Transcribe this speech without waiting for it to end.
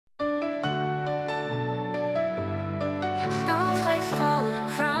Snowflakes falling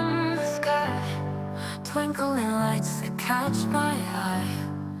from the sky, twinkling lights that catch my eye.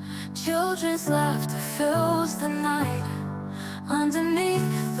 Children's laughter fills the night,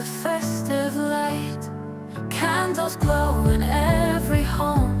 underneath the festive light. Candles glow in every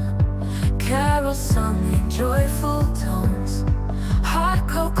home, carols sung in joyful tones. Hot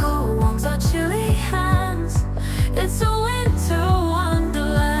cocoa warms our chilly hands, it's a winter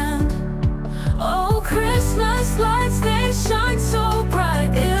wonderland. Oh, Christmas lights, they shine so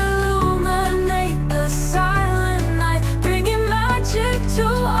bright, illuminate the silent night, bringing magic to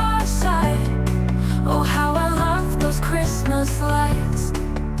our sight. Oh, how I love those Christmas lights.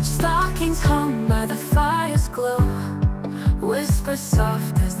 Stockings hung by the fire's glow, whisper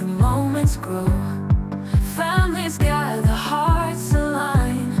soft as the moments grow. Families gather, hearts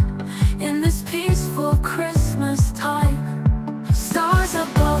align, in this peaceful Christmas time. Stars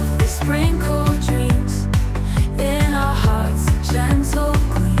above, they sprinkle dreams, in our hearts a gentle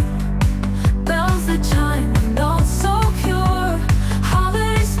gleam. Bells that chime, with notes so pure,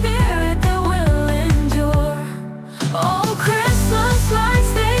 holiday spirit that will endure. Oh, Christmas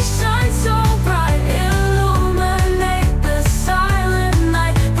lights, they shine so bright, illuminate the silent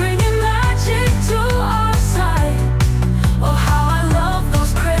night, bringing magic to our sight. Oh, how I love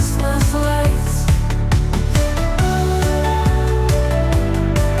those Christmas lights.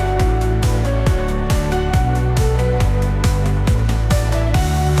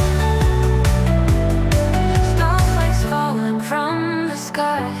 Snowflakes falling from the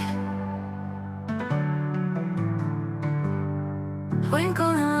sky,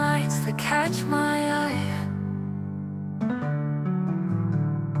 twinkling lights that catch my eye.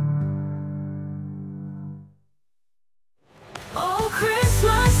 Oh,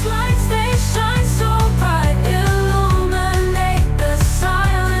 Christmas lights, they shine so bright, illuminate the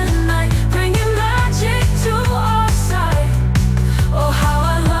silent night, bringing magic to our sight. Oh, how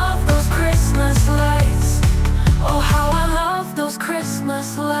I love those Christmas lights. Oh, how I love those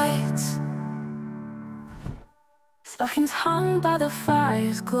Christmas lights. Stockings hung by the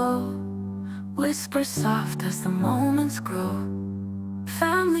fire's glow, whisper soft as the moments grow.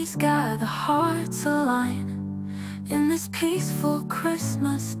 Families gather, hearts align, in this peaceful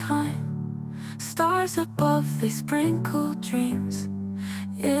Christmas time. Stars above, they sprinkle dreams,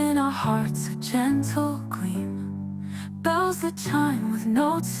 in our hearts a gentle gleam. Bells that chime with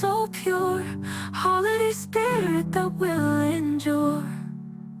notes so pure, holiday spirit that will endure.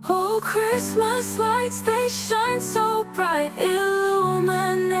 Oh, Christmas lights, they shine so bright,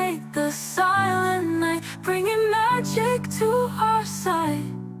 illuminate the silent night, bringing magic to our sight.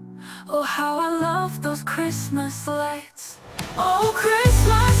 Oh, how I love those Christmas lights. Oh, Christmas